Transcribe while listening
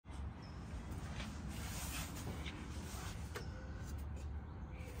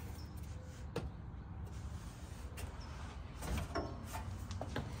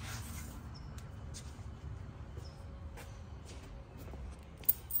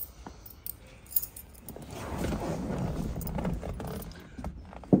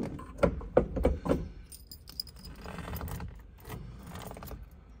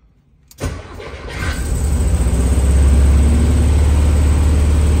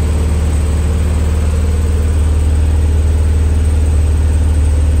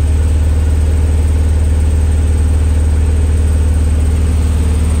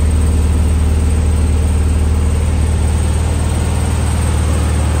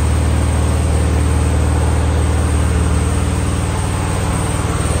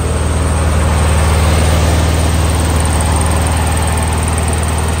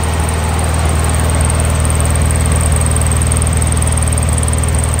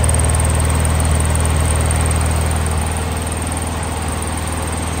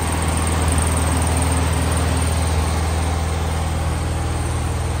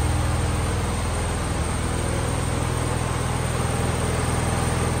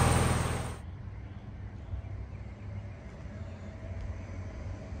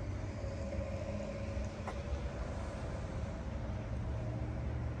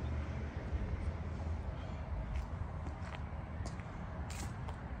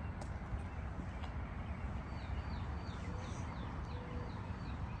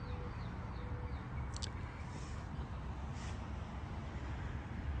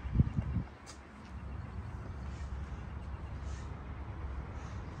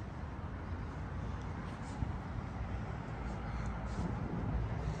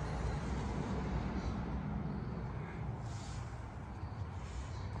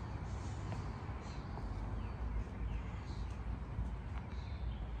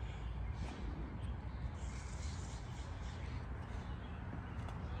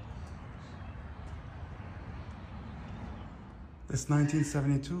This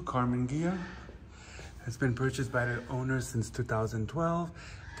 1972 Karmann Ghia has been purchased by the owner since 2012.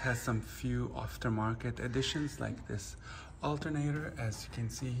 It has some few aftermarket additions like this alternator. As you can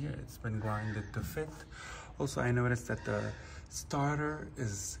see here, it's been grinded to fit. Also, I noticed that the starter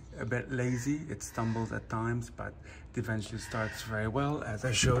is a bit lazy. It stumbles at times, but it eventually starts very well, as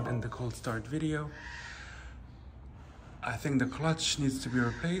I showed in the cold start video. I think the clutch needs to be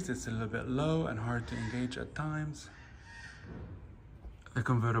replaced. It's a little bit low and hard to engage at times. The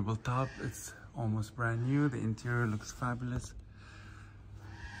convertible top, it's almost brand new. The interior looks fabulous.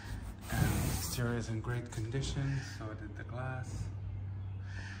 And the exterior is in great condition, so did the glass.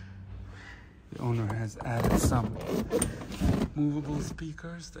 The owner has added some movable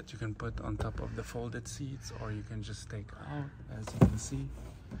speakers that you can put on top of the folded seats, or you can just take out, as you can see.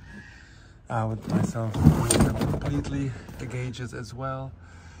 I would myself remove them completely. The gauges as well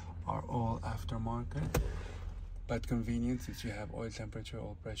are all aftermarket, but convenient since you have oil temperature,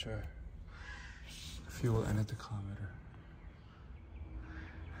 oil pressure, fuel, and a tachometer.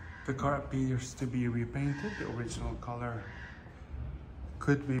 The car appears to be repainted. The original color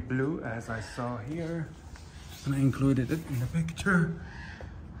could be blue, as I saw here, and I included it in the picture.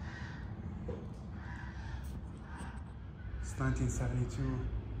 It's 1972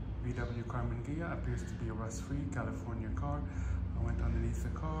 VW Karmann Ghia. Appears to be a rust-free California car. I went underneath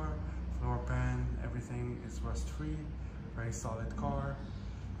the car, floor pan, everything is rust-free. Very solid car.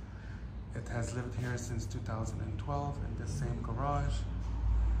 It has lived here since 2012 in the same garage.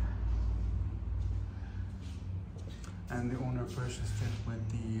 And the owner purchased it with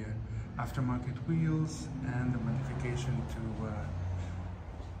the aftermarket wheels and the modification to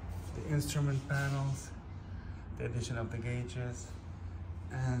the instrument panels, the addition of the gauges,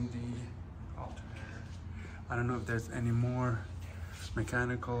 and the alternator. I don't know if there's any more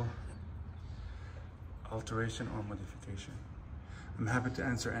mechanical alteration or modification. I'm happy to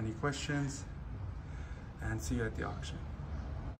answer any questions, and see you at the auction.